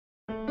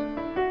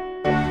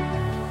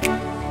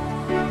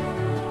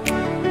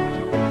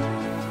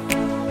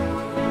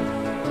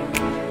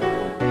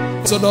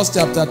Exodus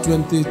chapter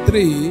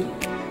 23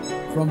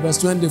 from verse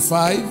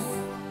 25.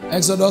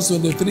 Exodus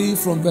 23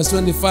 from verse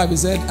 25, he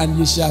said, "And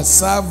ye shall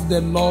serve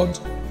the Lord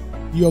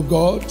your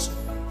God,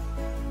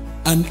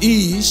 and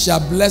he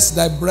shall bless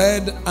thy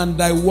bread and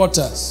thy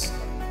waters.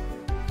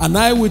 And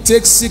I will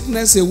take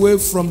sickness away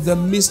from the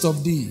midst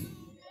of thee.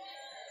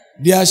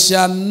 There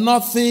shall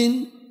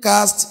nothing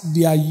cast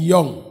their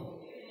young,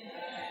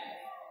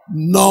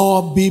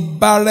 nor be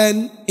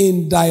barren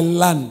in thy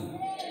land.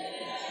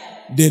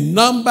 The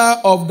number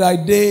of thy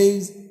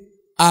days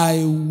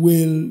I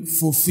will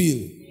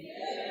fulfill."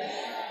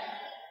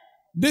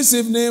 This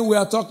evening we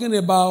are talking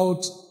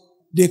about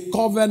the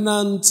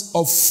covenant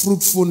of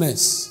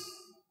fruitfulness.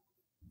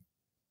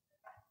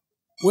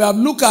 We have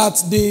looked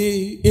at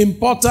the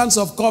importance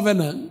of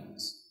covenant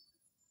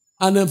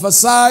and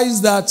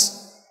emphasized that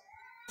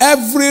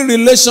every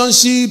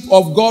relationship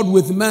of God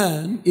with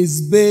man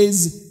is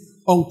based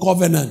on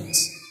covenant.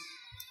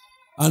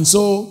 And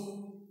so,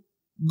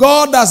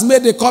 God has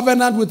made a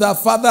covenant with our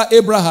father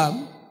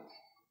Abraham,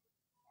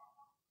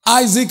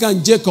 Isaac,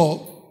 and Jacob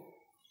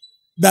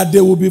that they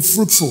will be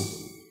fruitful.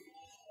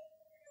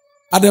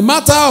 As a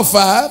matter of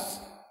fact,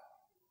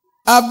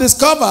 I've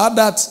discovered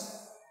that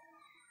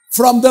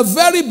from the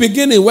very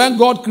beginning when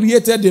God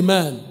created the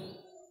man,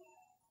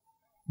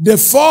 the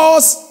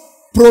first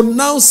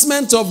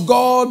pronouncement of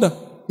God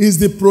is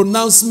the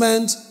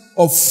pronouncement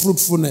of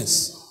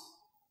fruitfulness.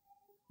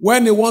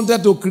 When he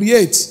wanted to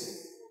create,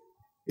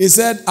 he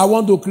said, "I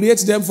want to create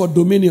them for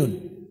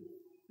dominion,"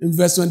 in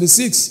verse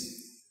 26.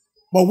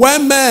 But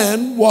when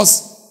man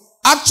was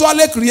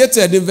actually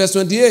created, in verse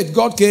 28,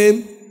 God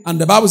came and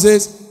the Bible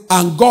says,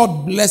 "And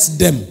God blessed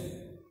them.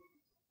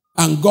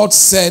 And God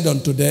said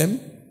unto them,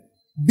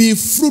 Be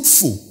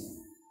fruitful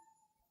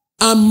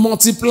and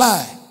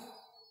multiply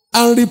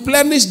and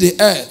replenish the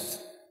earth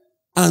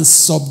and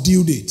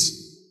subdue it."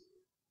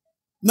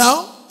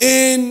 Now,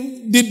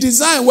 in the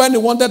design when he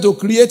wanted to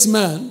create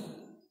man,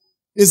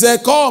 he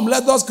said, "Come,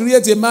 let us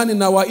create a man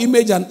in our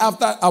image and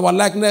after our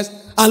likeness,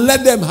 and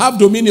let them have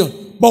dominion."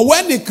 But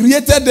when he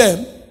created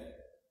them,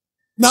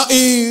 now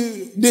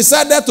he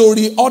decided to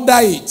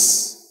reorder it.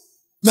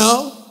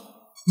 Now,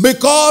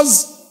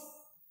 because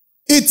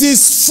it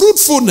is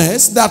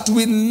fruitfulness that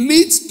will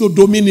lead to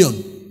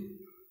dominion.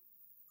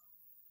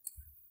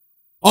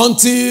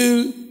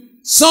 Until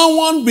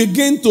someone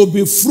begins to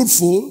be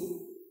fruitful,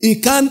 he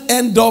can't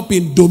end up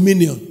in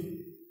dominion.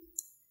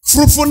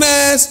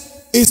 Fruitfulness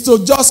is to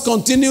just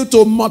continue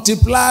to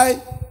multiply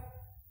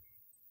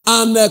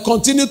and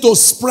continue to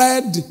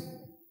spread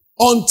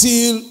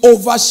until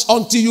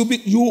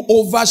you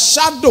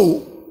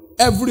overshadow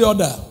every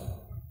other.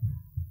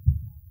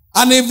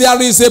 And if there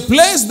is a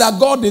place that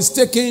God is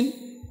taking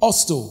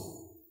us to,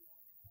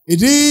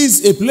 it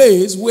is a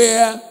place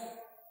where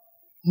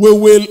we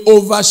will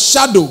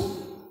overshadow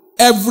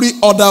every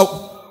other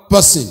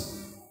person,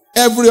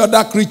 every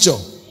other creature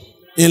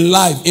in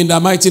life, in the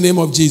mighty name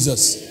of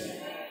Jesus.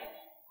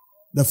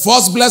 The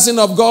first blessing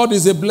of God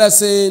is a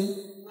blessing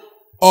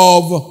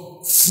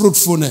of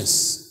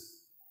fruitfulness.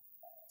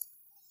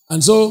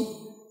 And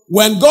so,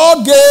 when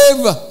God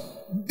gave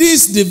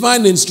this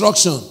divine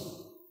instruction,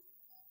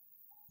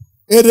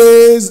 it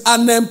is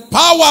an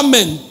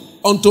empowerment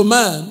unto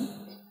man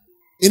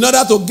in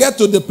order to get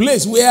to the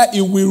place where he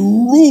will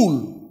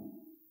rule.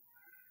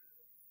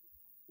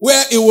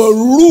 Where he will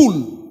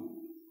rule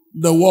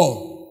the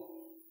world.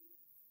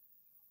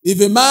 If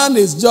a man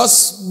is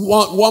just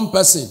one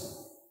person,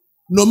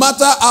 no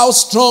matter how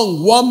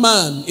strong one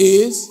man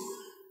is,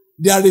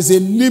 there is a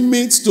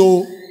limit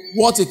to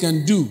what he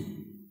can do.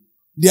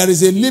 There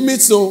is a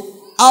limit to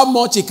how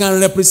much he can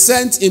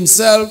represent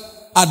himself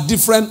at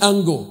different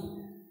angles.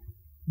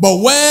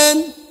 But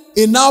when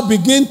he now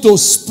begins to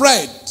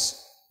spread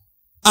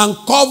and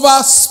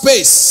cover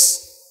space,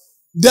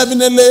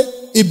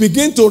 definitely he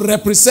begins to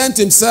represent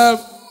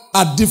himself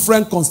at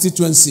different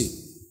constituency.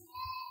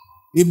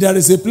 If there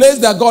is a place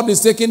that God is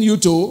taking you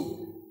to,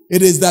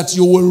 it is that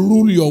you will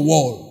rule your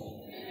world.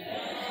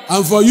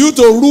 And for you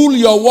to rule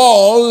your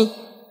world,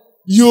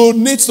 you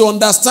need to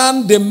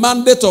understand the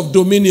mandate of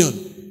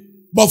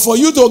dominion. But for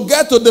you to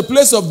get to the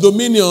place of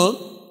dominion,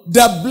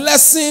 the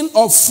blessing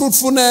of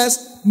fruitfulness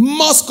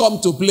must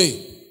come to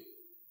play.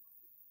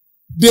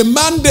 The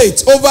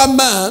mandate over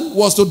man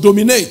was to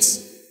dominate.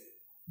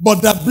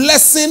 But the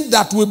blessing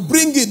that will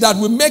bring it, that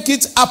will make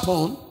it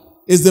happen,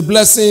 is the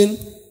blessing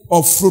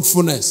of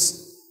fruitfulness.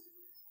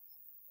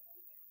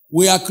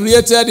 We are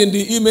created in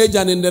the image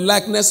and in the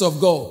likeness of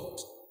God,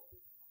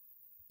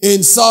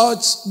 in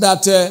such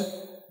that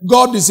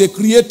God is a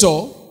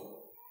creator,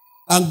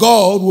 and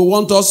God will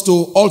want us to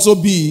also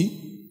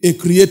be a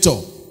creator.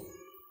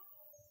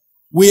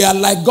 We are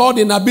like God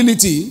in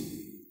ability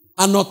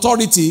and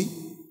authority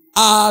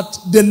at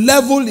the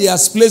level He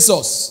has placed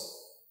us.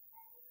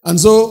 And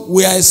so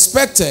we are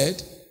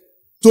expected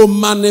to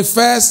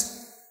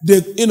manifest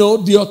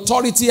the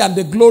authority and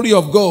the glory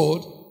of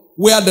God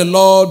where the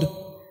Lord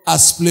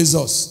has placed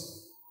us.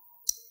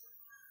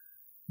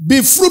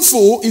 Be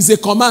fruitful is a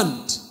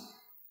command.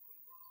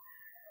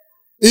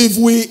 if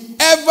we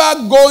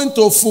ever going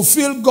to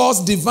fulfill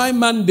God's divine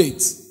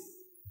mandate,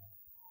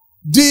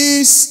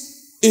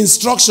 this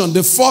instruction,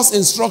 the first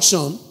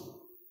instruction,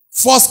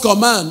 first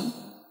command,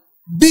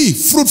 be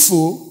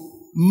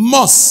fruitful,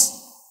 must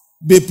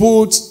be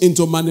put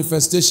into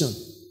manifestation.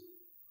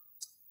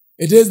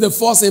 It is the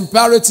first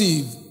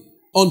imperative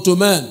unto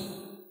man.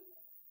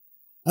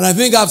 And I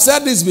think I've said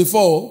this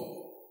before.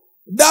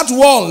 That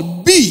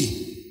word, be,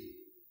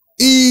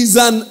 is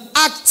an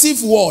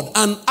active word,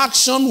 an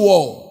action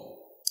word.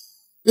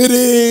 It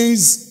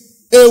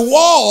is a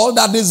word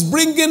that is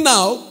bringing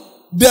out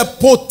the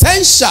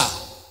potential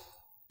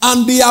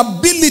and the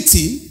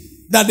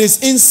ability that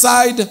is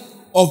inside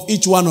of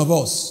each one of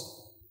us.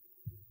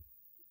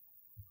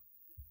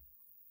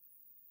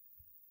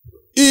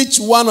 Each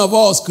one of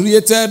us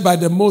created by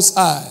the Most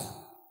High.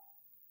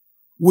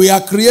 We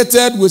are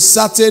created with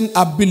certain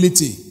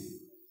ability.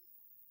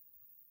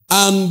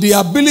 And the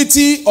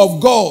ability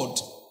of God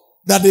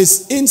that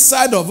is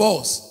inside of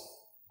us,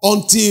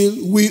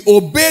 until we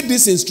obey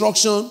this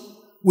instruction,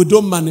 we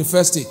don't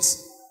manifest it.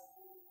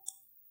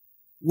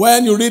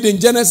 When you read in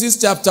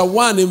Genesis chapter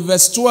 1 in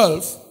verse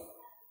 12,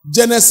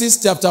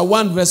 Genesis chapter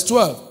 1 verse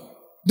 12,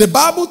 the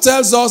Bible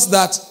tells us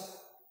that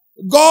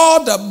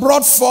God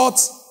brought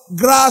forth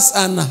grass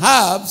and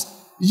herbs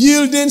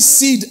yielding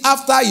seed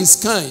after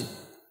his kind,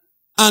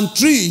 and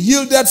tree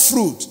yielded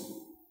fruit,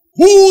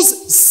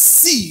 whose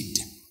seed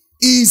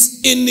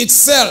is in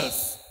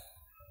itself.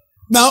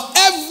 Now,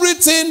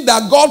 everything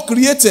that God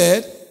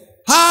created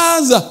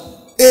has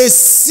a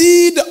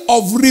seed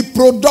of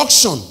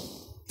reproduction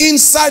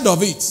inside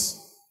of it.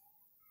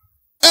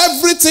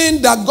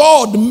 Everything that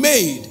God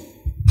made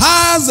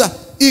has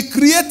a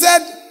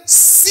created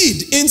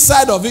seed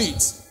inside of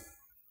it.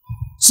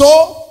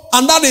 So,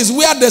 and that is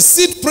where the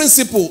seed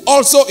principle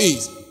also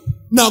is.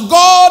 Now,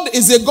 God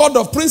is a God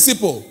of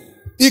principle.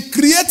 He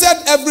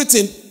created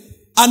everything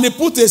and he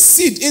put a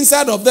seed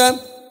inside of them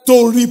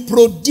to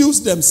reproduce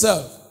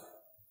themselves.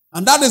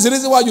 And that is the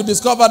reason why you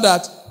discover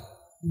that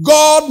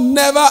God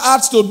never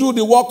had to do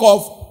the work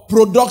of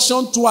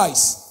production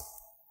twice.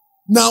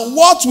 Now,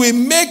 what we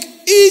make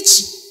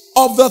each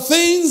of the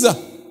things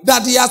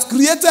that he has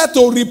created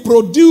to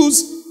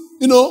reproduce,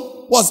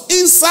 was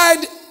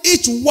inside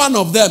each one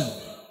of them.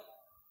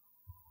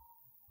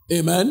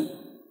 Amen.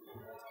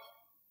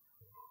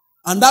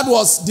 And that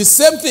was the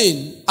same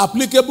thing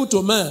applicable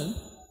to man.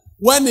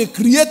 When he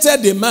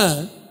created a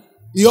man,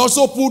 he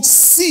also put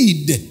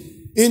seed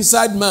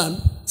inside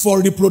man for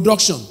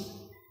reproduction.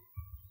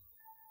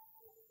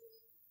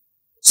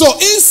 So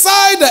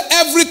inside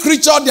every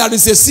creature there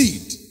is a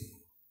seed.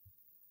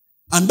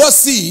 And that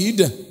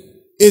seed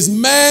is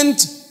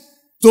meant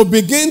to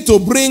begin to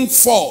bring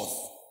forth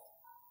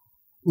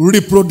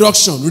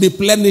reproduction,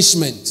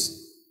 replenishment,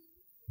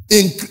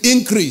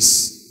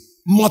 increase,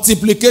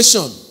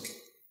 multiplication,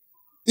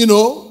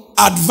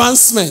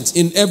 advancement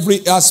in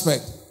every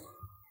aspect.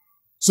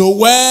 So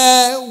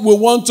where we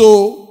want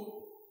to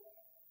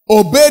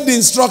obey the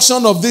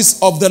instruction of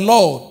the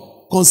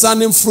Lord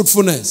concerning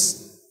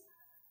fruitfulness,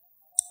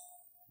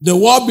 the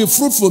word be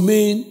fruitful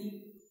means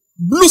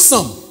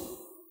blossom.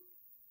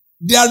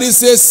 There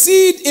is a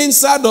seed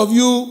inside of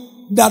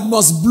you that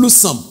must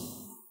blossom.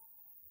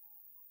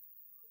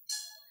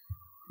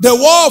 The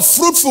word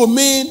fruitful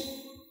means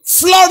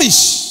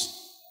flourish.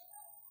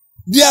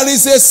 There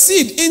is a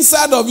seed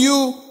inside of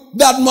you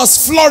that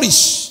must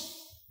flourish.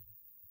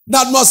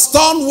 That must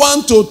turn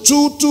 1 to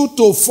 2, 2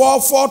 to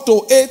 4, 4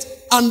 to 8,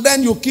 and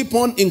then you keep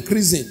on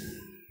increasing.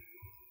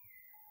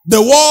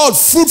 The word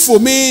fruitful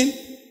means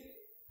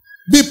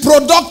be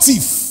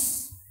productive.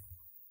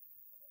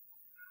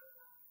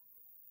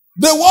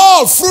 The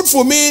word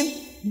fruitful means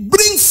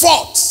bring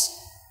forth.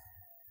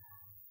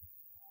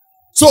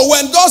 So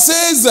when God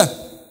says,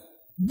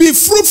 be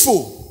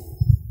fruitful,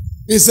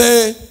 he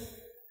says,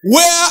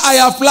 where I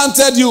have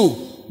planted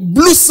you,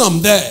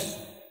 blossom there.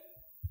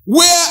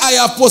 Where I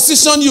have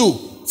positioned you,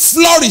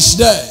 flourish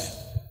there.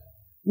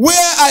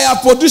 Where I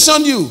have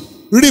positioned you,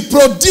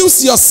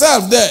 reproduce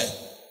yourself there.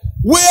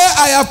 Where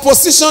I have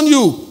positioned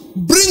you,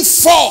 bring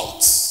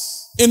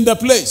forth in the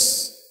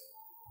place.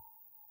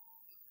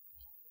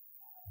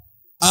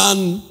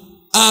 And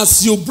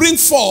as you bring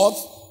forth,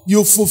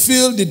 you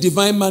fulfill the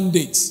divine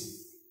mandate.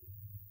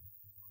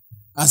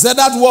 I said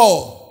that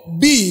word,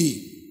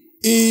 be,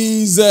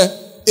 is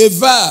a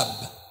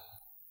verb,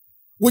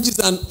 which is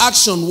an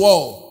action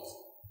word.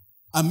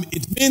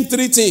 It means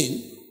three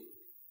things.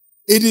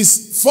 It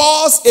is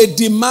first a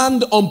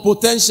demand on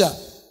potential.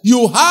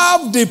 You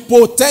have the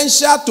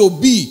potential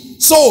to be,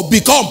 so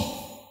become.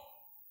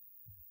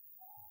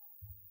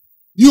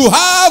 You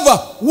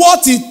have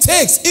what it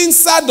takes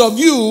inside of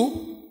you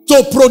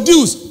to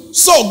produce,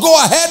 so go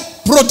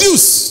ahead,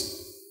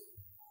 produce.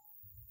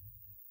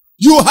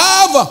 You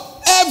have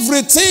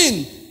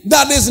everything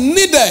that is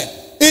needed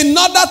in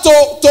order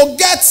to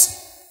get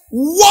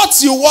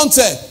what you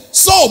wanted,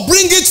 so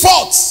bring it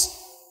forth.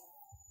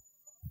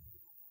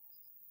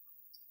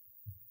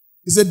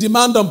 It's a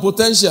demand on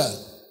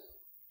potential.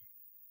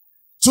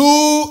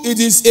 2, it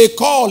is a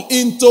call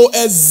into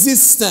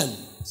existence.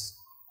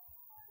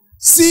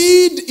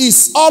 Seed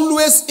is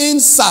always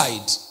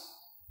inside.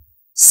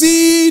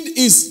 Seed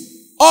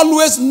is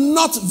always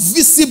not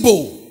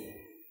visible.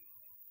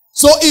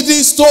 So it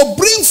is to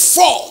bring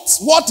forth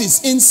what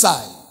is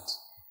inside.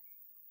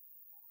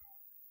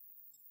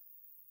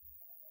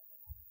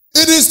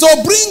 It is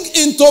to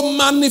bring into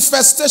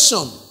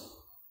manifestation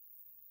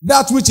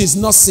that which is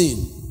not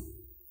seen.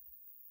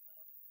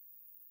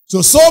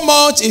 So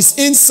much is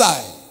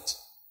inside,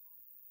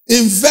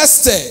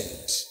 invested,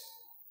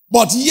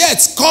 but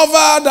yet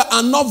covered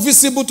and not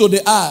visible to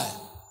the eye.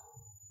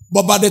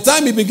 But by the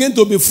time it begins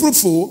to be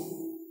fruitful,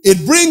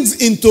 it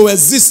brings into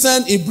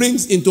existence, it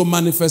brings into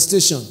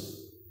manifestation.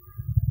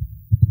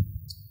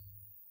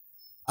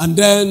 And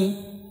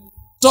then,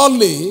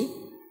 thirdly,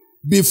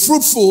 be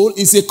fruitful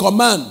is a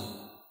command.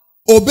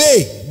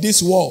 Obey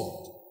this word.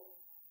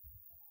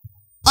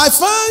 I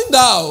find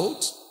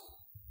out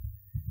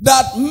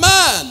that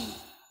man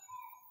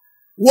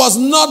was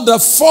not the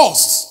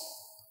first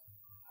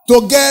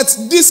to get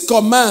this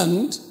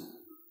command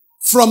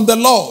from the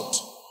Lord.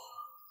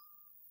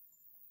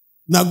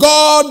 Now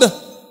God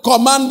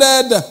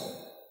commanded,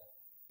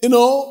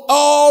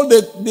 all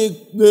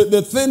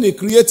the thing he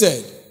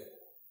created.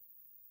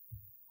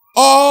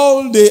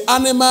 All the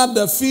animal,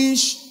 the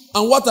fish,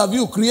 and what have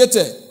you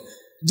created?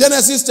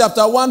 Genesis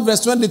chapter 1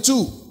 verse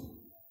 22.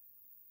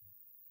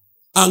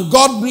 And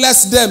God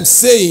blessed them,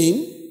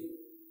 saying,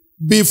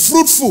 be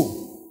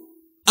fruitful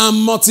and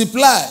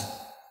multiply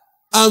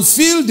and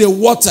fill the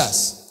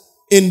waters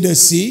in the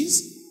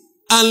seas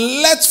and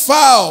let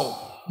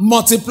fowl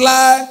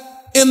multiply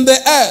in the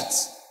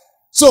earth.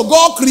 So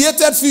God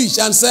created fish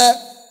and said,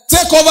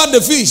 take over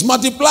the fish,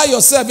 multiply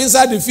yourself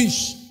inside the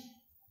fish.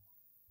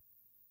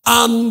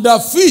 And the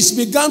fish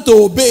began to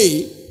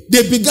obey.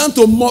 They began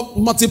to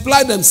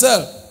multiply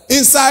themselves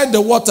inside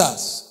the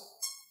waters.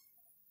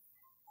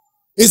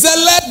 He said,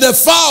 let the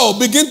fowl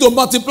begin to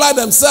multiply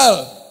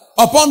themselves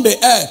upon the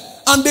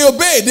earth. And they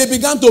obeyed. They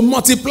began to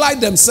multiply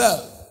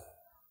themselves.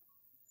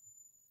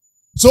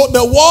 So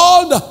the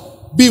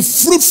word, be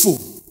fruitful,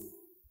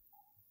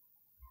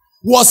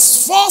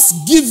 was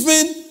first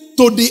given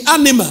to the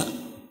animal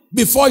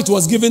before it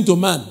was given to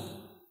man.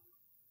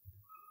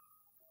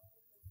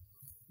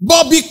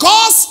 But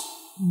because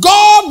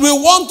God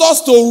will want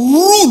us to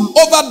rule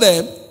over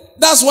them,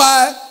 that's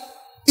why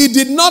he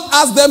did not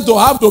ask them to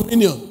have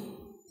dominion.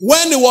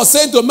 When he was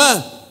saying to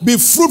man, be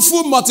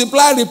fruitful,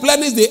 multiply,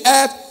 replenish the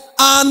earth,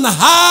 and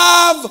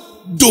have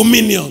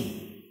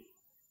dominion.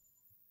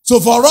 So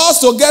for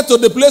us to get to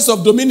the place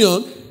of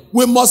dominion,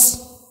 we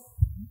must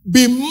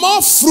be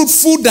more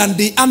fruitful than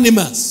the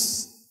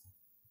animals.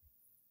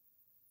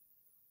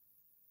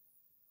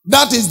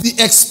 That is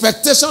the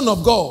expectation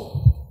of God.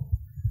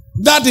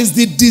 That is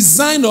the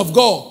design of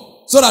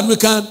God, so that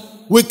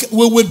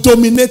we will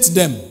dominate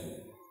them.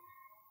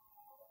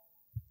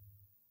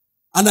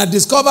 And I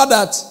discovered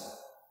that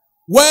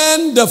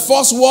when the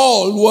first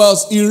world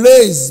was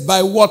erased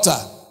by water,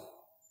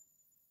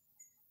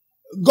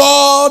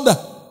 God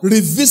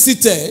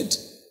revisited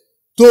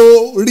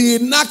to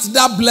reenact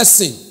that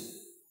blessing.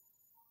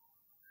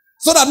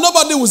 So that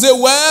nobody will say,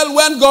 well,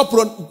 when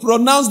God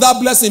pronounced that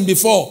blessing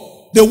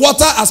before, the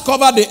water has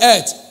covered the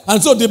earth.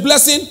 And so the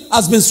blessing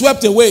has been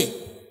swept away.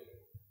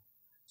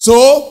 So,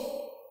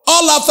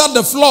 all after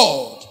the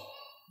flood,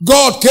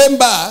 God came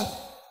back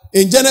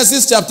in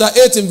Genesis chapter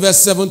 8 in verse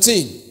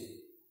 17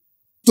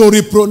 to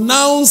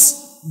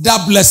repronounce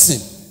that blessing.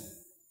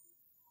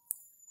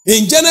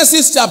 In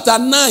Genesis chapter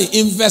 9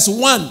 in verse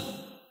 1,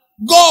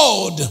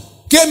 God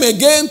came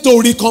again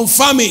to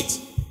reconfirm it.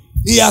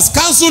 He has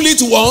cancelled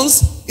it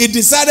once. He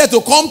decided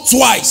to come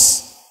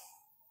twice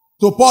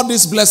to pour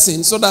this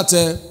blessing so that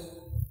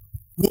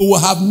we will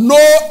have no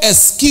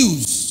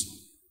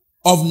excuse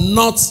of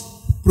not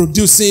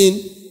producing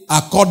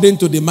according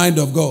to the mind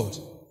of God.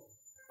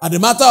 As a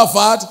matter of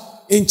fact,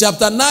 in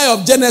chapter 9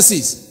 of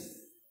Genesis,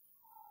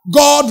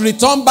 God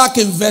returned back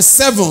in verse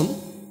 7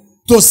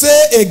 to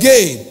say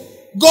again,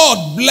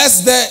 God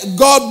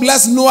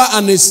blessed Noah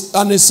and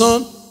his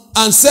son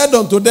and said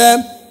unto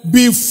them,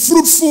 be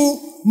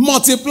fruitful,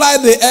 multiply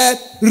the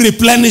earth,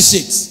 replenish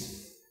it.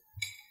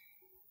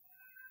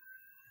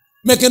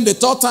 Making the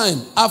third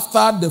time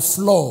after the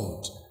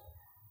flood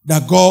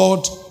that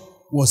God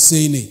was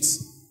saying it.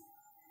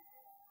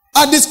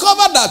 I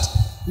discovered that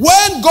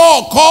when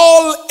God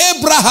called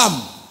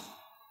Abraham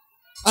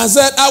and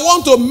said, I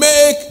want to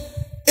make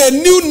a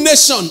new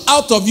nation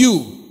out of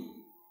you,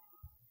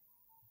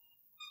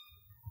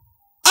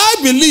 I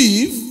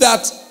believe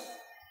that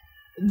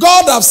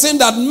God have seen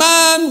that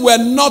man were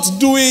not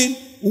doing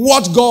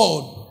what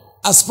God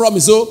has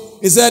promised. So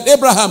he said,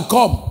 Abraham,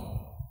 come.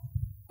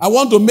 I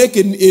want to make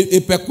a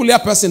peculiar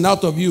person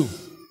out of you.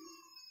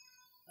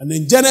 And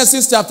in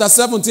Genesis chapter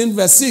 17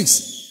 verse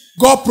 6,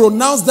 God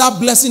pronounced that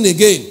blessing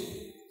again.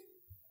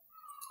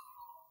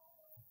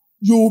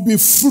 You will be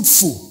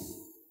fruitful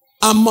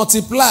and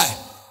multiply.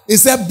 He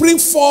said, bring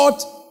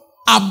forth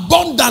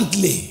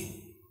abundantly.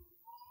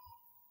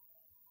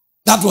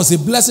 That was a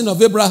blessing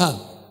of Abraham.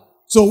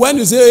 So when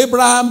you say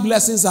Abraham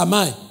blessings are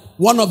mine,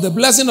 one of the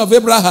blessings of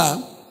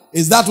Abraham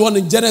is that one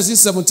in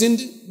Genesis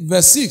 17,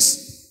 verse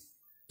 6.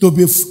 To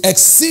be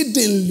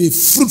exceedingly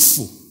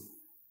fruitful.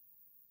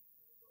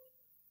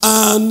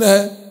 And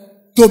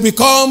to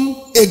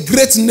become a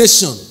great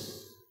nation.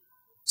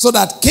 So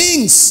that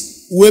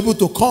kings were able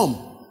to come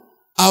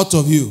out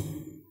of you.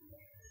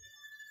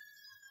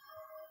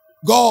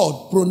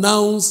 God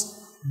pronounced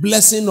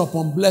blessing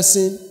upon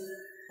blessing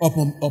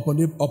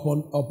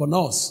upon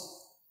us.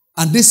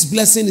 And this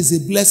blessing is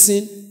a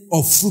blessing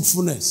of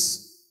fruitfulness.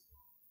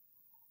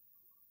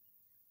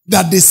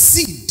 That the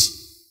seed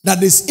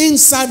that is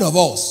inside of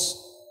us,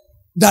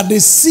 that the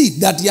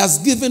seed that he has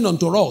given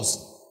unto us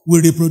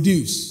will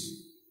reproduce.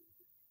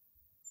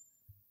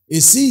 A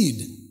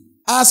seed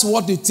has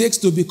what it takes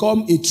to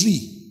become a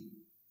tree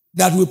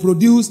that will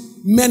produce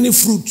many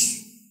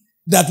fruits,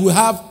 that will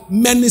have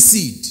many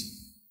seed,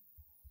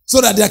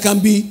 so that there can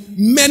be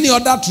many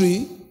other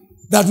trees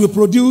that will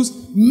produce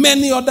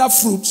many other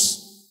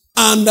fruits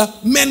and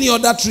many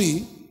other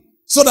trees,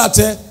 so that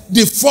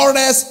the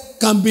forest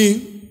can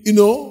be,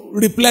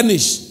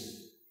 replenished.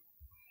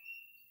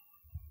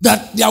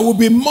 That there will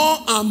be more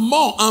and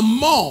more and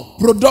more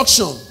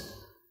production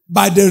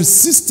by the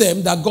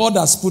system that God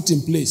has put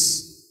in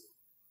place.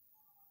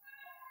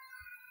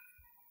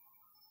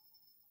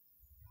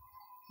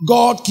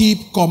 God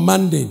keep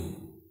commanding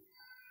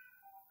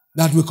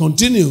that we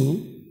continue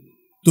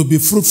to be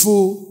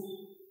fruitful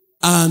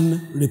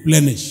and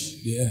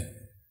replenish the earth.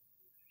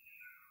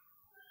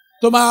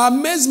 To my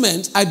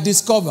amazement, I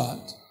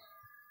discovered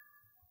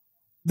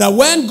that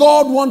when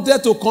God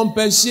wanted to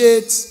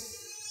compensate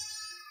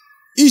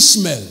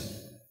Ishmael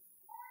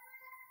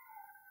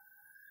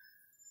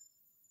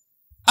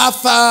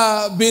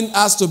after being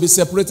asked to be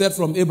separated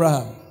from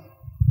Abraham,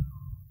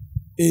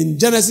 in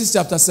Genesis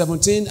chapter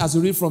 17, as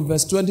we read from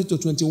verse 20 to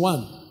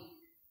 21,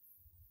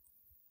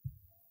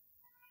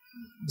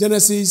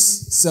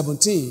 Genesis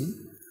 17,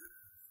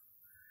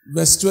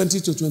 verse 20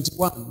 to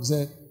 21, he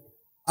said,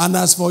 "And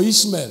as for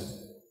Ishmael,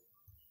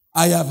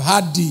 I have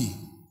had thee."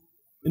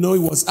 He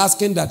was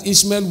asking that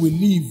Ishmael will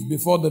live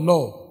before the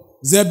Lord.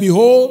 He said,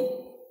 "Behold,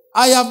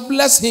 I have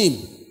blessed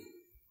him,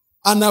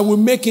 and I will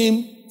make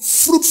him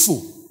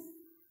fruitful,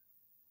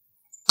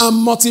 and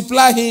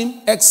multiply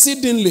him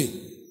exceedingly.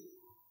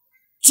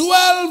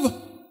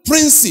 12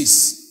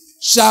 princes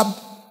shall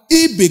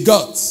he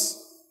begot,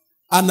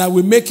 and I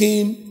will make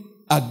him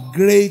a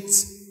great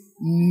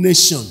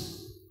nation."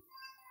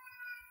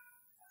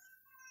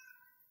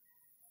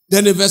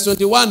 Then in verse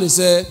 21 he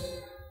said,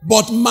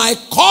 "But my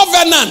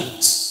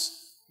covenant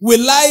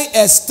will I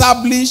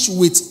establish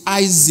with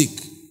Isaac,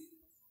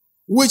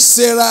 which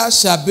Sarah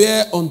shall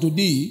bear unto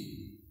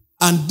thee,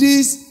 and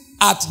this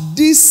at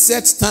this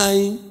set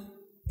time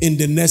in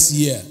the next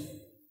year."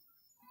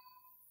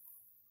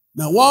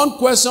 Now, one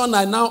question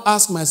I now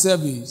ask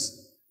myself is,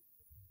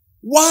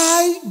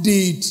 why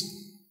did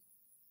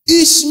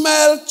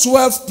Ishmael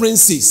 12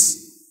 princes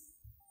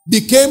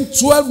became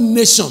 12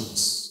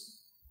 nations,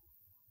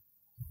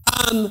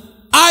 and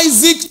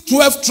Isaac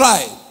 12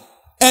 tribes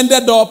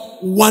ended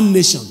up one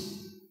nation?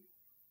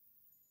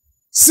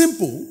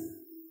 Simple.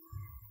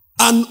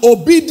 An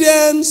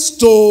obedience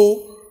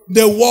to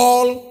the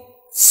word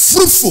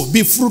fruitful,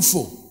 be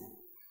fruitful.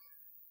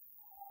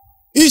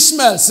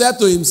 Ishmael said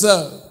to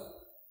himself,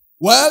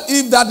 well,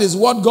 if that is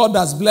what God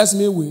has blessed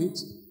me with,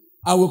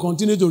 I will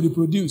continue to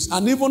reproduce.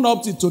 And even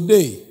up to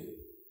today,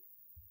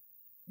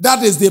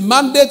 that is the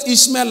mandate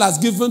Ishmael has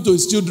given to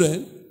his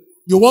children.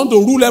 You want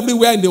to rule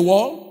everywhere in the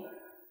world?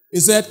 He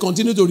said,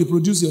 continue to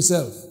reproduce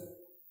yourself.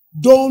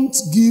 Don't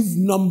give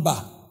number.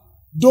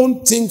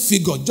 Don't think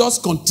figure.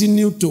 Just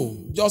continue.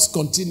 Just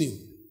continue.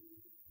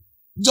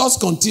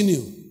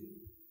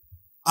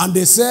 And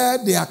they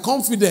said they are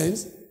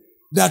confident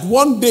that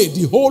one day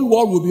the whole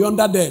world will be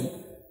under them.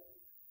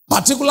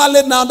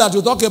 Particularly now that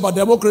you talk about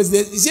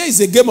democracy, here is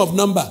a game of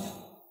number.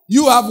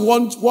 You have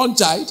one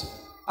child,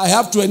 I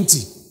have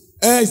 20.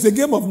 It's a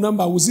game of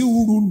number. We'll see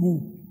who rule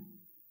who.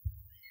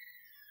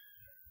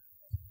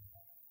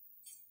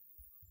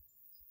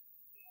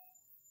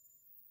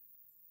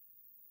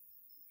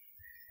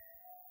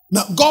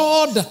 Now,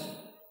 God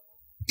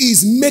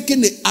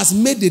has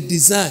made a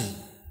design,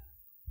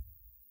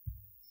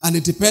 and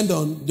it depends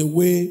on the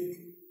way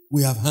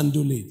we have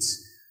handled it.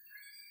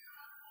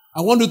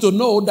 I want you to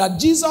know that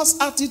Jesus'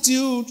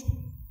 attitude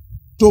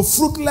to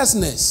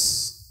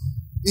fruitlessness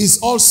is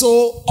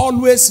also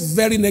always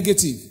very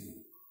negative.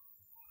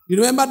 You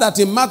remember that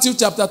in Matthew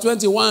chapter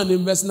 21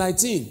 in verse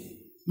 19,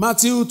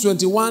 Matthew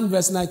 21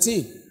 verse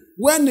 19,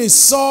 when he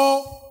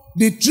saw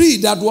the tree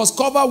that was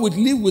covered with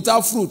leaf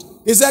without fruit,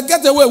 he said,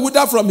 get away,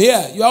 wither from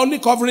here. You are only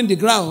covering the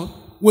ground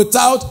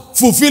without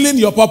fulfilling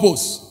your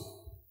purpose.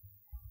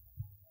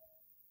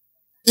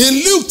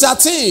 In Luke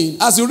 13,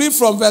 as you read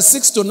from verse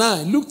 6 to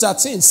 9, Luke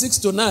 13, 6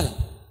 to 9,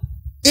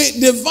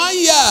 the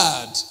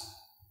vineyard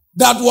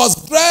that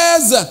was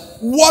grass,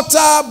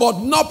 water,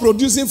 but not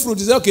producing fruit,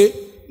 he said, okay,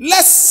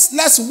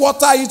 let's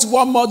water it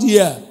one more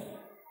year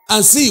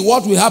and see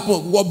what will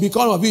happen, what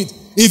become of it.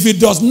 If it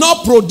does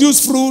not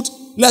produce fruit,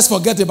 let's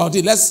forget about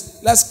it.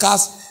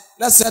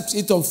 Let's set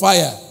it on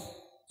fire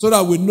so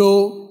that we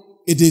know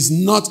it is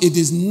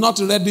not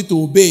ready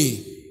to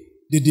obey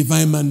the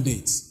divine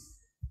mandate.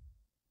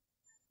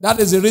 That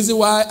is the reason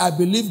why I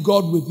believe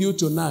God with you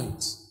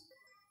tonight,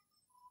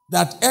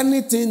 that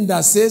anything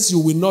that says you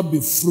will not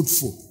be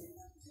fruitful,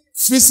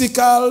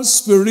 physical,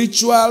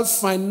 spiritual,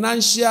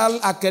 financial,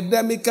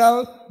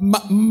 academical,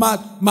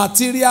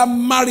 material,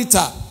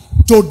 marital,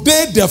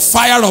 today the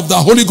fire of the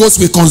Holy Ghost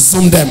will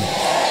consume them.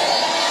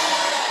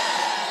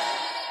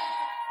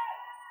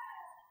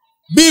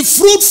 Be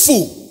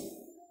fruitful.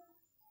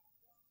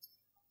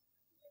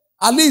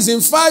 At least in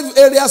 5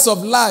 areas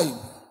of life,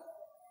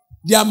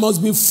 there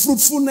must be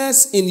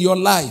fruitfulness in your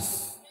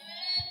life.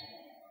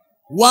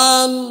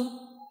 1,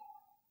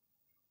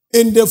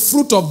 in the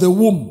fruit of the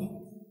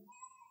womb,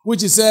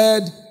 which is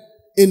said,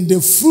 in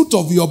the fruit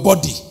of your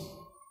body.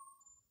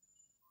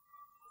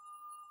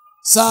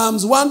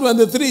 Psalms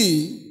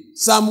 123,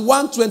 Psalm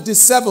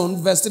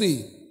 127 verse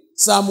 3,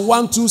 Psalm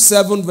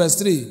 127 verse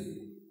 3.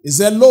 It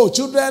said, lo,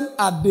 children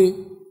are the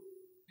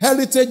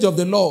heritage of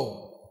the Lord,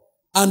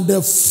 and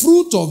the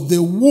fruit of the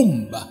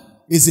womb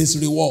is his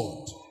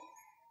reward.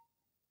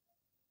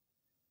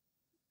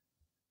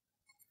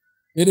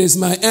 It is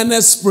my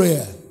earnest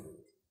prayer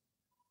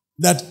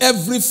that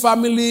every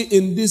family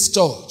in this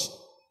church,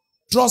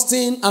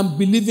 trusting and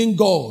believing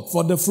God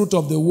for the fruit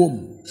of the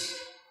womb,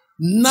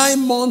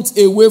 9 months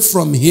away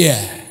from here,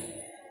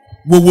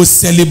 we will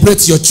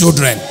celebrate your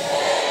children.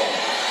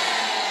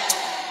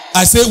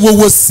 I say we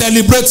will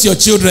celebrate your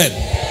children.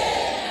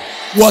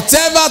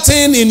 Whatever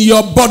thing in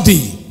your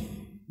body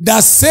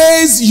that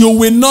says you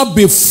will not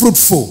be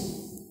fruitful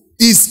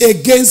is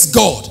against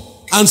God.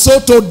 And so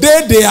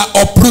today they are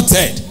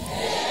uprooted.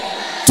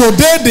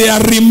 Today they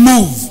are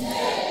removed.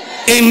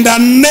 In the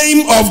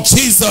name of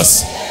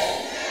Jesus.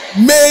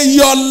 May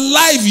your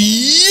life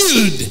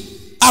yield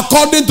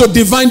according to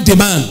divine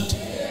demand.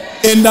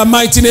 In the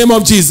mighty name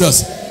of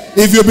Jesus.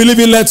 If you believe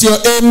it, let your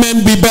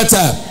amen be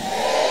better.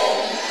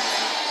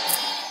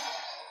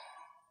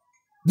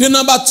 The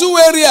number 2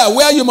 area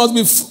where you must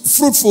be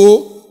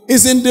fruitful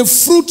is in the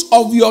fruit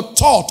of your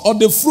thought or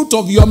the fruit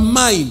of your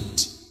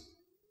mind.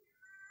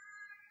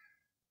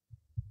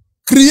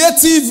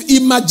 Creative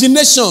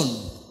imagination.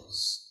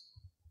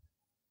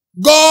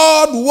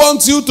 God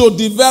wants you to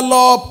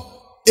develop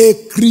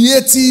a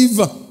creative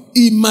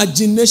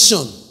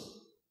imagination.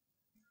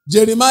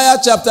 Jeremiah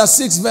chapter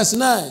 6 verse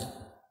 9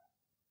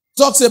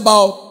 talks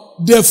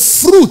about the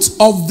fruit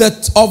of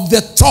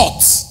the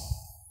thoughts.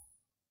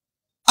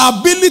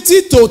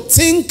 Ability to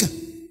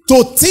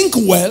think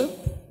well,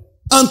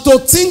 and to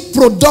think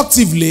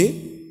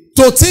productively,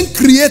 to think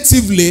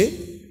creatively,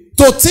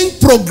 to think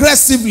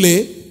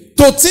progressively,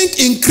 to think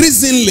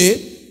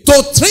increasingly,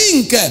 to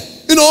think,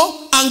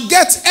 and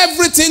get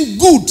everything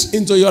good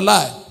into your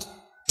life.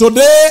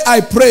 Today I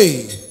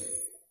pray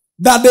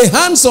that the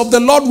hands of the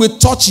Lord will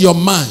touch your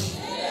mind.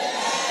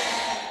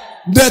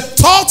 The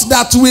thought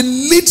that will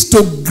lead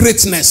to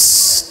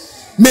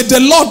greatness, may the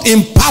Lord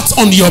impart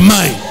on your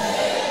mind.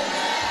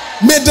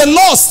 May the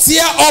Lord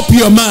stir up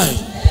your mind,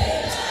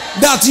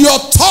 that your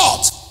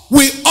thought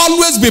will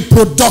always be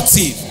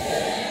productive.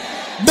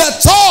 The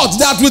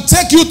thought that will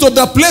take you to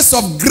the place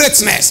of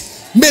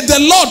greatness, may the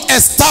Lord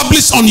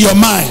establish on your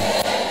mind.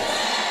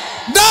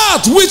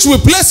 That which will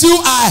place you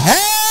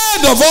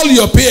ahead of all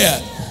your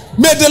peers,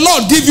 may the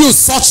Lord give you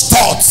such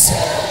thoughts.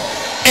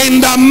 In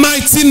the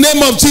mighty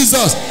name of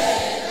Jesus.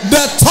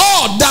 The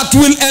thought that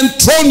will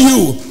enthrone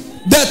you,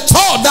 the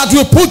thought that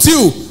will put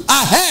you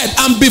ahead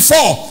and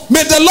before,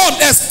 may the Lord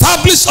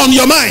establish on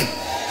your mind.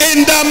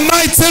 In the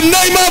mighty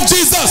name of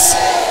Jesus.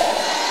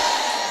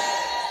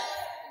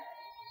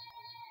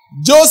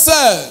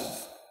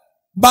 Joseph,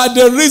 by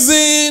the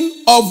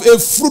reason of a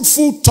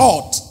fruitful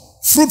thought,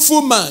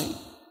 fruitful mind,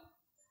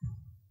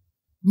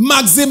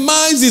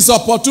 maximized his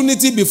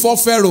opportunity before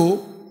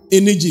Pharaoh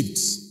in Egypt.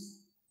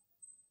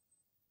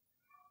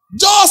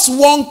 Just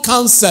one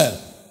counsel,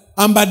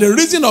 and by the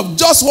reason of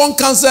just one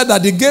counsel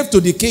that he gave to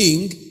the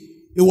king,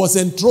 he was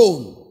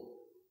enthroned.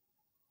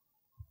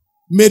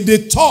 May the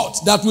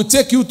thought that will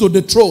take you to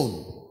the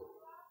throne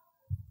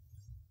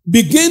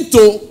begin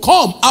to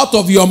come out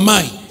of your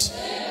mind.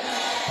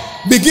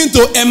 Begin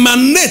to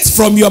emanate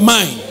from your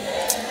mind.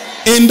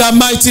 In the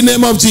mighty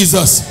name of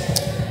Jesus.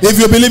 If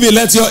you believe it,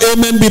 let your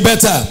amen be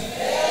better.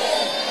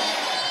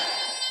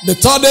 The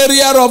third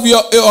area of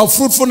your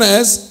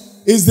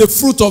fruitfulness is the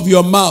fruit of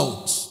your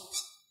mouth.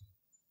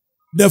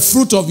 The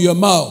fruit of your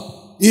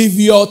mouth. If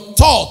your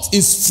thought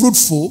is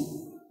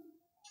fruitful,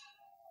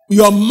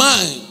 your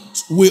mind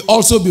will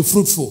also be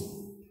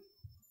fruitful.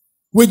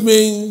 Which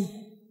means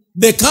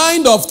the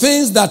kind of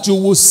things that you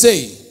will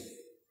say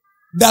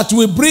that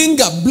will bring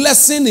a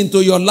blessing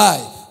into your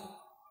life,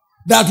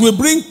 that will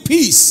bring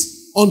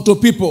peace unto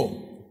people,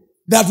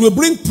 that will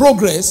bring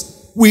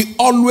progress, will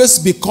always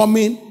be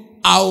coming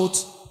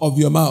out of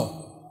your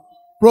mouth.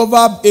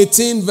 Proverbs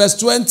 18 verse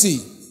 20.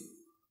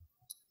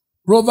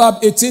 Proverbs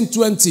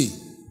 18:20.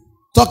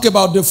 Talk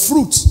about the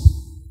fruit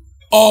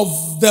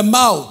of the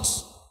mouth.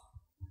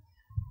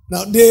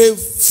 Now, the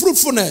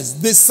fruitfulness,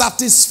 the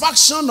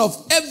satisfaction of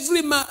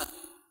every man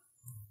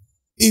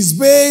is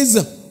based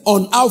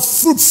on how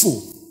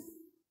fruitful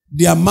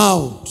the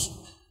amount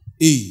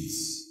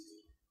is.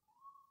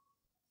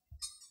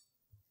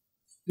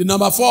 The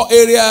number 4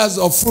 areas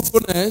of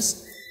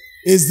fruitfulness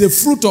is the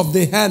fruit of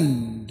the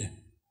hand.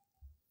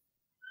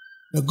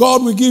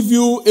 God will give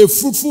you a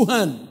fruitful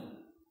hand.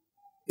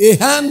 A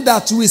hand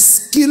that will be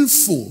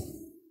skillful.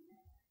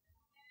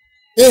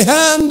 A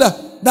hand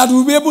that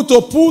will be able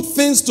to put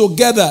things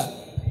together.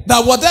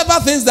 That whatever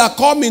things that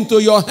come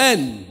into your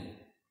hand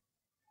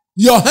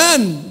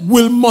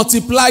will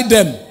multiply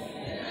them.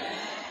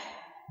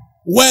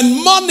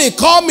 When money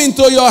come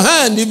into your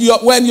hand,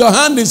 when your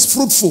hand is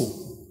fruitful,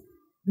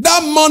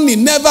 that money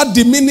never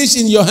diminish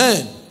in your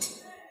hand.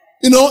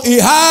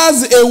 It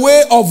has a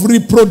way of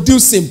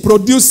producing,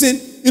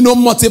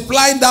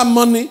 multiplying that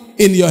money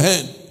in your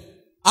hand.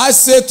 I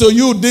say to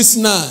you this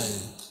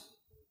night,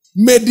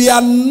 may the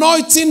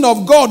anointing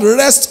of God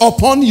rest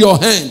upon your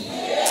hand.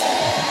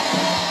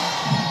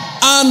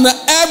 And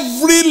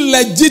every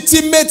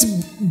legitimate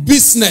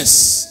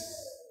business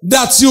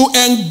that you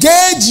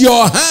engage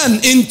your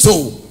hand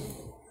into,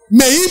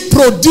 may it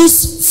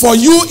produce for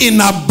you in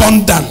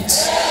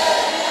abundance.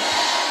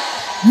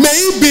 May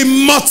it be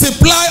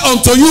multiplied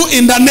unto you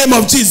in the name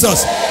of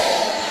Jesus.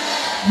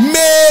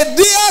 May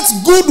these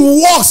good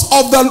works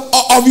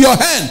of your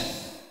hand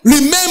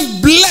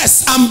remain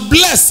blessed and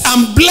blessed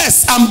and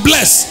blessed and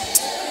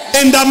blessed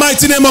in the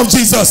mighty name of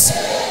Jesus.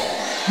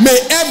 May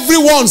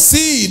everyone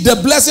see the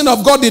blessing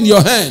of God in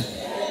your hand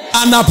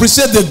and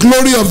appreciate the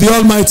glory of the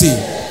Almighty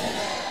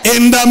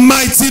in the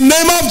mighty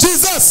name of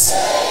Jesus.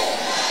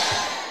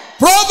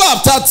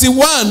 Proverbs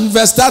 31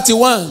 verse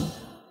 31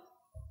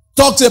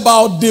 talks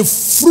about the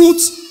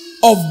fruit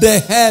of the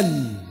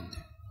hand.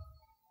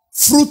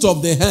 Fruit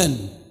of the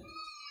hand.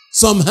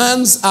 Some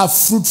hands are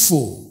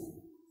fruitful.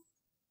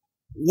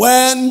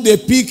 When they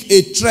pick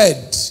a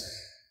thread,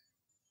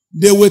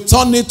 they will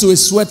turn it to a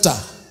sweater.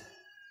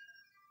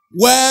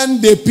 When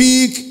they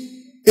pick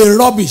a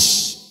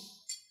rubbish,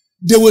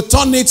 they will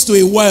turn it to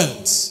a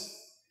wealth.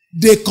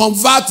 They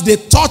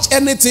touch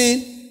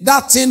anything,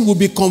 that thing will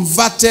be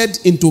converted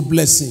into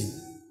blessing.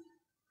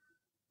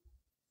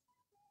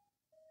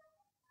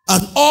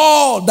 And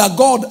all that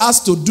God has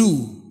to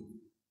do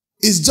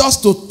is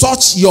just to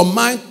touch your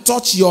mind,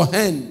 touch your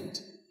hand.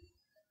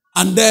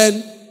 And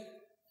then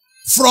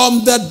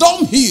from the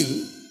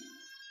dunghill,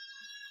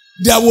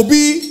 there will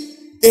be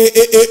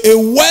a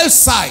well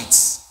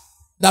site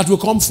that will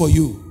come for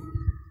you.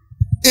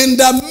 In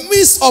the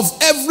midst of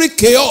every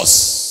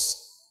chaos,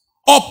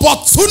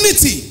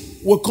 opportunity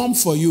will come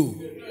for you.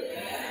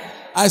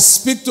 I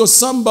speak to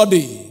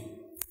somebody.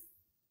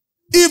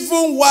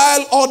 Even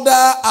while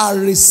others are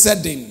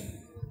receding,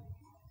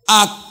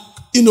 are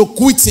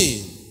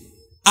quitting,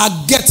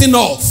 are getting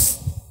off,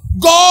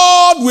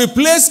 God will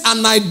place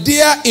an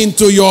idea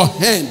into your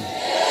hand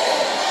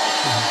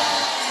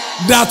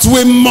that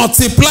will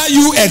multiply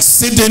you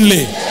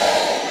exceedingly.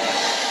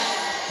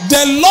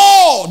 The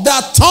Lord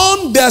that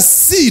turned the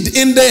seed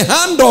in the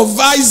hand of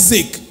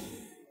Isaac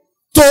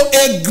to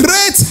a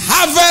great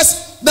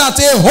harvest that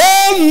a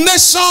whole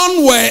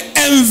nation were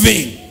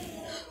envying.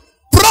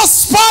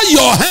 Prosper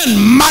your hand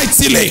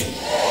mightily.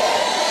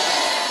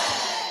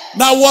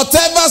 Now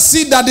whatever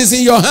seed that is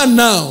in your hand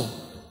now,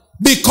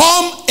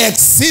 become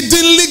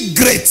exceedingly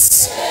great.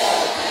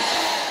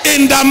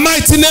 In the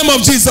mighty name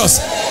of Jesus.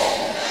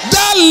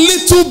 That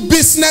little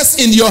business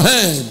in your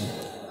hand,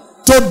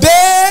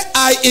 today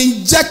I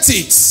inject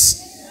it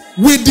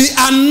with the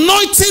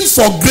anointing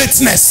for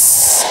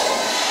greatness.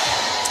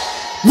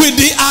 With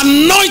the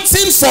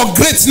anointing for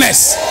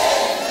greatness.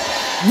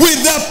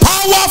 With the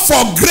power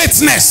for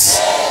greatness.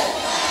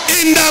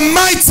 In the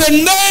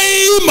mighty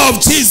name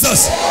of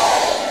Jesus.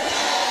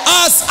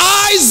 As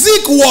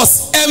Isaac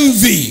was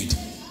envied,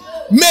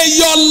 may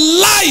your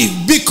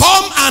life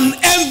become an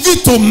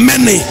envy to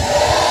many.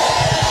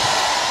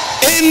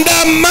 In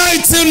the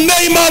mighty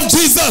name of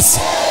Jesus.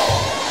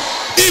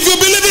 If you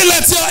believe it,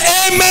 let your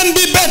amen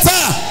be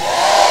better.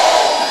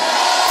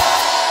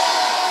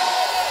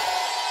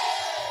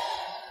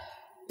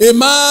 A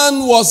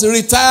man was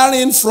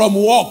retiring from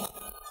work.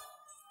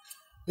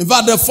 In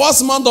fact, the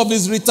first month of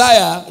his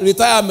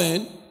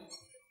retirement,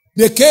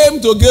 they came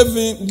to give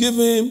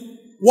him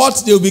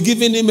what they will be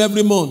giving him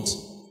every month.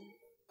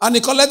 And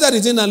he collected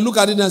it in and looked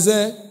at it and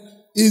said,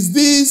 is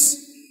this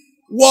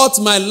what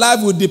my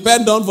life will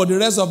depend on for the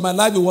rest of my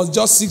life? It was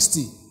just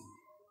 60.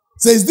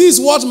 So is this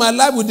what my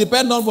life will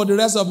depend on for the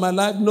rest of my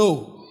life?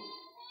 No.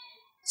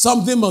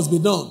 Something must be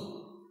done.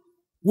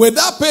 With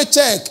that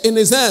paycheck in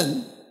his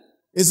hand,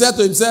 he said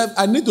to himself,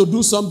 I need to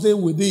do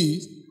something with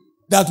this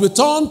that will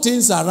turn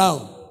things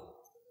around.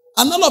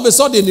 And all of a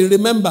sudden he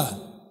remembered,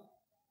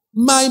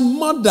 my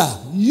mother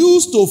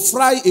used to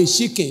fry a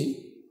chicken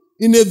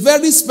in a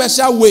very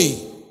special way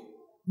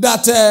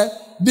that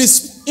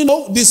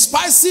the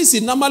spices he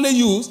normally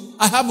use,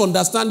 I have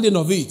understanding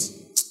of it.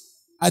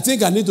 I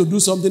think I need to do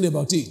something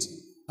about it.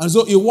 And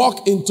so he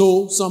walked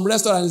into some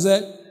restaurant and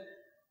said,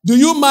 do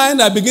you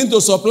mind I begin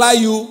to supply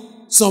you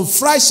some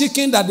fried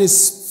chicken that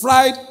is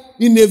fried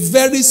in a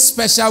very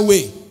special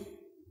way?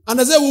 And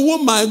they said, we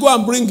won't mind, go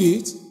and bring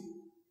it.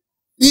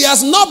 He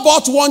has not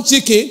bought one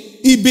chicken.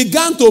 He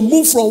began to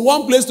move from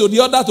one place to the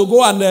other to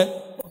go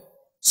and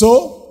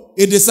so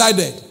he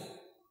decided,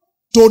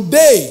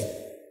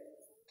 today,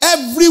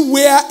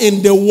 everywhere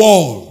in the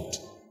world,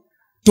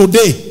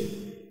 today,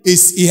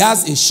 he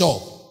has a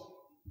shop.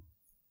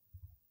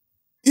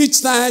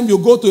 Each time you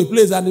go to a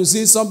place and you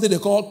see something they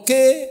call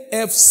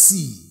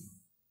KFC,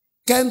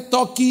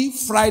 Kentucky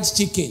Fried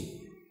Chicken.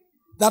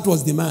 That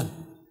was the man.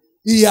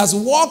 He has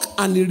worked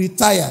and he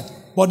retired.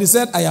 But he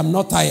said, I am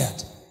not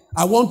tired.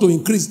 I want to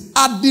increase.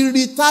 At the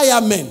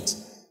retirement,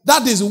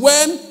 that is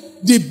when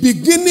the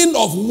beginning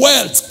of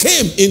wealth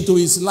came into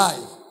his life.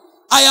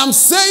 I am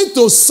saying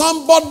to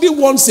somebody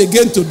once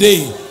again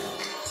today,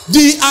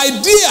 the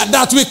idea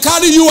that will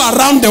carry you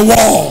around the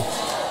world,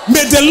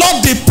 may the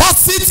Lord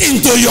deposit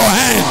into your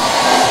hand.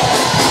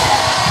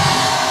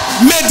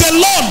 May the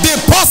Lord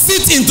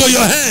deposit into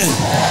your hand.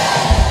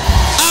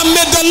 And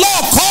may the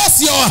Lord cause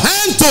your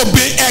hand to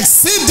be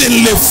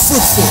exceedingly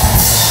fruitful.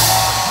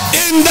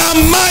 In the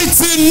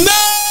mighty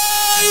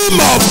name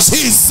of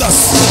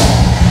Jesus.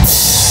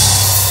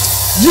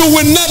 You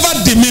will never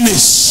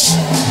diminish.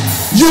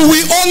 You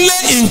will only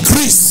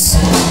increase.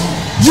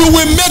 You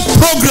will make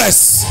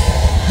progress.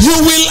 You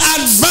will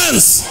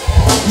advance.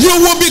 You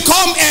will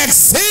become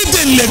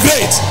exceedingly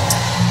great.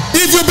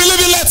 If you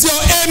believe it, let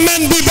your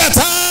amen be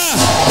better.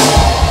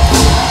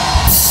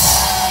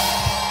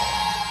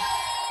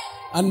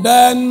 And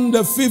then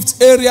the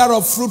fifth area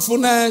of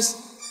fruitfulness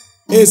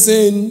is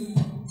in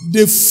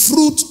the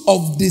fruit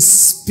of the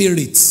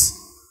Spirit.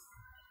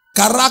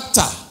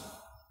 Character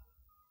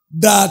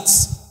that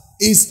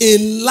is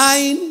in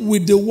line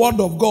with the word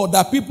of God,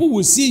 that people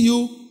will see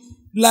you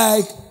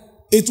like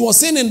it was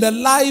seen in the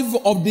life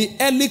of the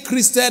early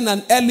Christian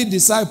and early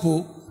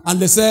disciple, and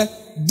they say,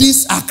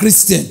 these are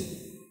Christian.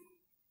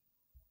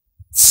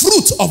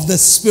 Fruit of the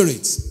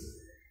Spirit.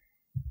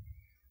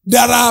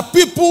 There are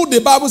people, the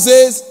Bible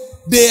says,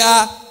 they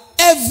are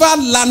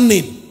ever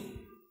learning,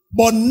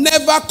 but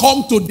never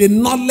come to the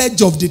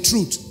knowledge of the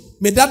truth.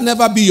 May that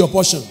never be your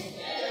portion.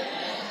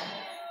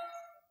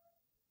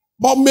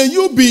 But may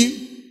you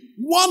be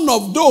one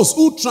of those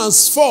who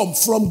transform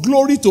from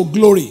glory to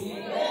glory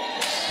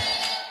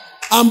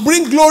and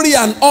bring glory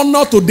and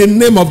honor to the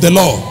name of the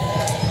Lord.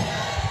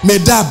 May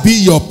that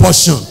be your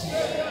portion.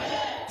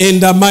 In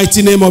the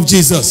mighty name of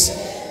Jesus.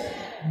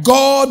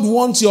 God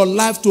wants your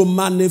life to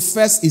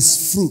manifest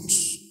His fruit.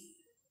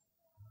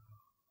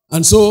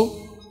 And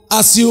so,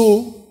 as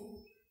you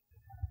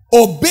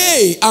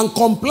obey and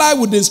comply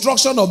with the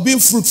instruction of being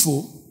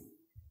fruitful,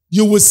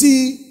 you will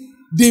see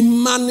the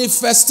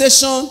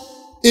manifestation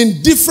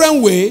in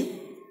different way,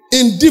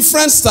 in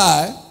different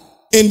style,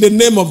 in the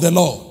name of the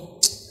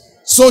Lord.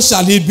 So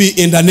shall it be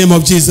in the name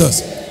of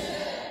Jesus.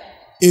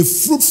 A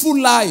fruitful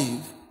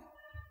life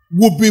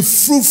will be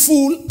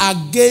fruitful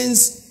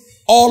against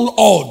all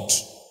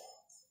odds.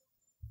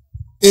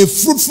 A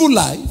fruitful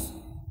life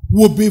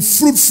will be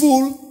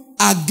fruitful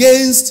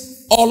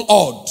against all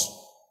odds.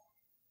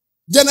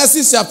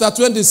 Genesis chapter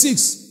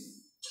 26,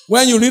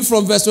 when you read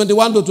from verse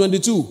 21 to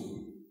 22,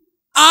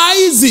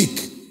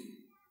 Isaac,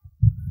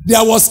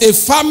 there was a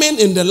famine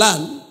in the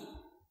land.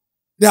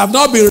 There have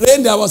not been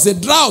rain. There was a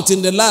drought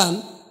in the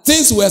land.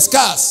 Things were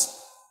scarce.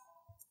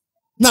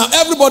 Now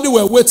everybody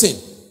were waiting.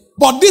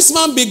 But this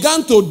man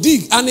began to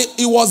dig, and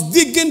he was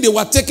digging. They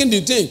were taking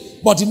the thing,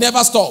 but he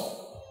never stopped.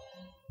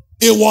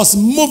 It was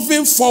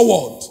moving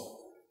forward.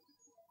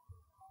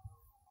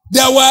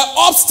 There were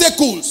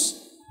obstacles.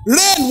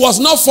 Rain was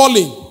not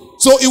falling.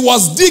 So he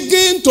was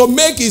digging to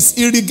make his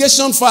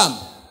irrigation farm.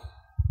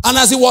 And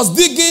as he was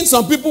digging,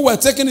 some people were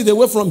taking it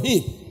away from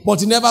him. But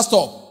he never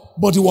stopped.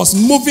 But he was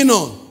moving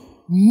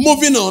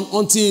on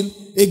until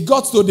he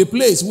got to the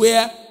place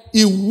where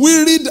he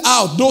wearied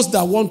out those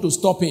that want to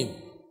stop him.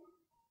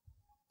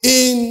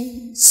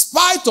 In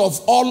spite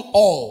of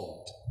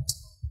all,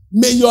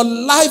 may your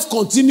life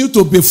continue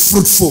to be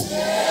fruitful.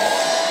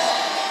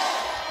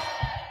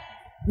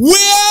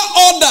 Where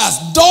others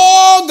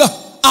dug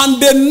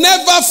and they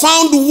never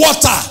found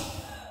water,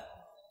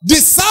 the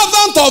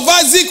servant of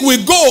Isaac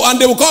will go and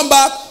they will come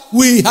back.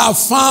 We have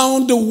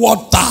found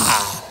water.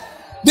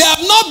 They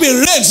have not been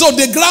rained, so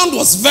the ground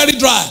was very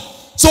dry.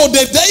 So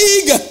they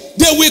dig,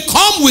 they will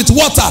come with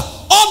water.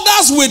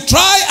 Others will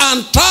try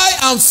and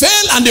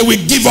fail, and they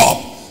will give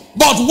up.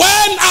 But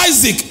when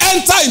Isaac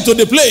enters into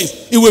the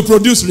place, he will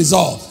produce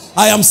results.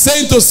 I am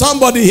saying to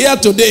somebody here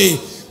today,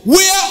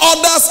 where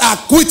others are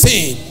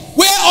quitting,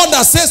 where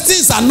others say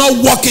things are not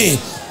working,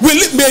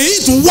 may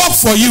it work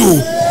for you.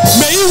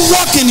 May it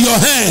work in your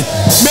hand.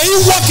 May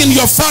it work in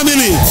your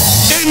family.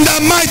 In the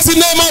mighty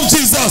name of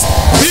Jesus.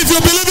 If you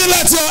believe it,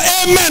 let your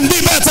amen be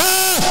better.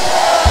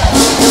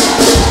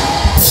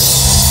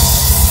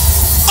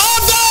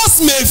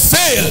 Others may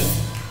fail.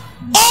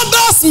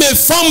 Others may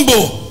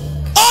fumble.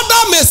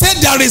 Others may say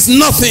there is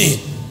nothing.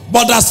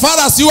 But as far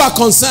as you are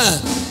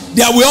concerned,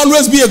 there will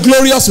always be a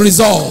glorious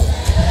result.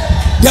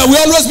 There will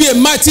always be a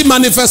mighty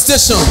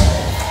manifestation.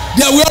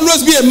 There will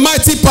always be a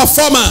mighty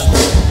performance.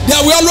 There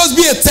will always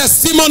be a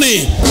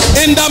testimony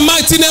In the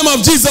mighty name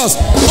of Jesus.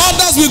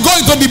 Others will go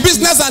into the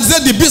business and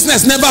say the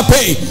business never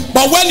pay.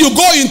 But when you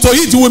go into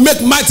it, you will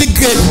make mighty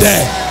gain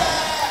there.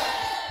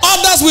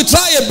 Others will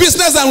try a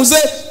business and will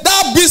say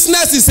that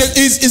business is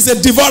a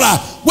devourer.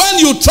 When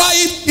you try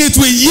it, it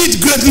will yield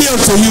greatly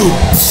unto you.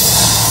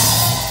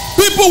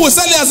 People will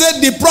say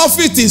the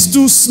profit is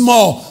too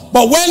small.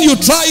 But when you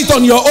try it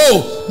on your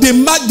own,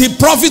 the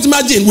profit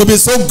margin will be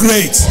so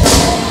great.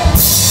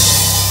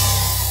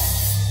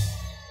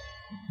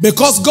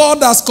 Because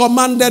God has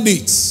commanded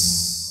it.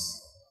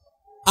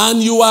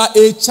 And you are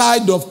a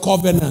child of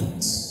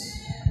covenant.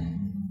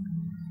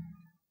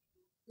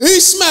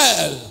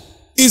 Ishmael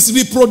is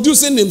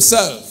reproducing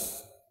himself.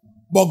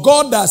 But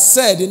God has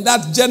said in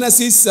that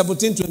Genesis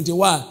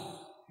 17:21,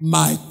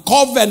 my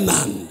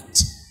covenant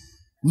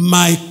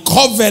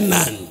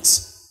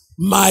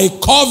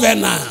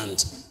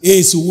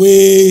is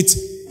with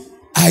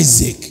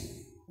Isaac.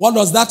 What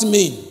does that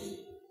mean?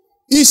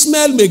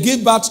 Ishmael may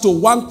give birth to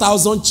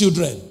 1,000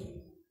 children.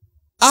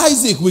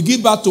 Isaac will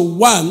give birth to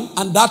one,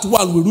 and that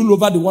one will rule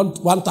over the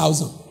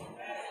 1,000.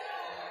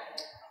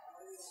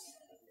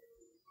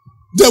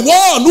 The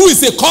one who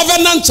is a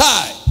covenant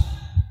child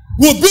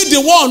will be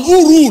the one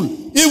who rule.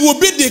 He will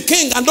be the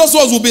king, and those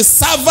ones will be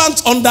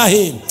servants under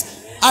him.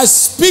 I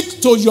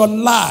speak to your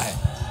life.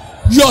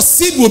 Your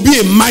seed will be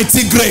a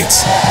mighty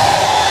great.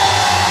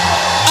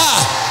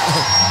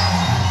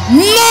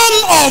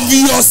 None of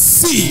your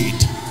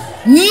seed,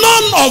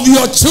 none of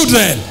your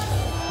children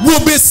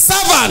will be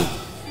servant,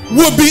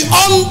 will be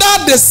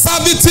under the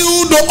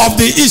servitude of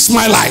the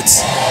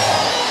Ishmaelites.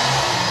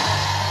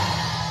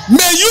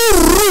 May you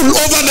rule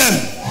over them.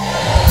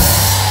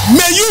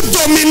 May you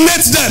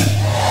dominate them.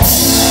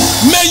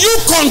 May you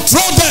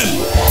control them.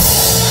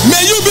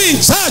 May you be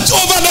in charge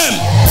over them.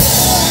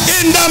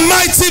 In the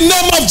mighty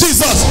name of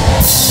Jesus.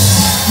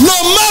 No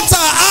matter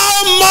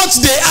how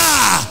much they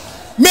are,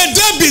 may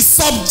they be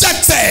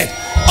subjected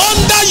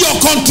under your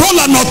control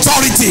and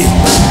authority.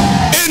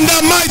 In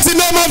the mighty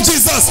name of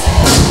Jesus.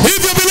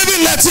 If you believe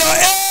it, let your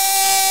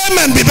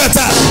amen be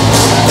better.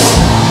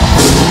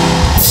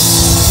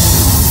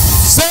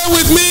 Say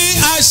with me,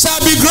 I shall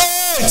be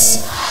great.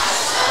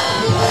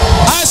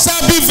 I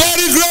shall be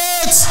very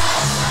great.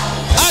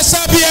 I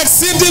shall be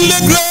exceedingly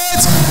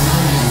great.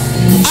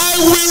 I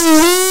will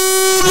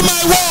rule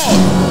my world.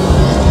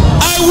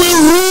 I will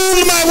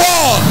rule my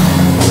world.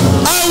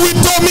 I will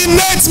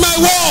dominate my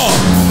world.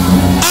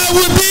 I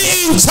will be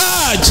in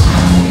charge.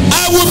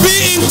 I will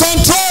be in control.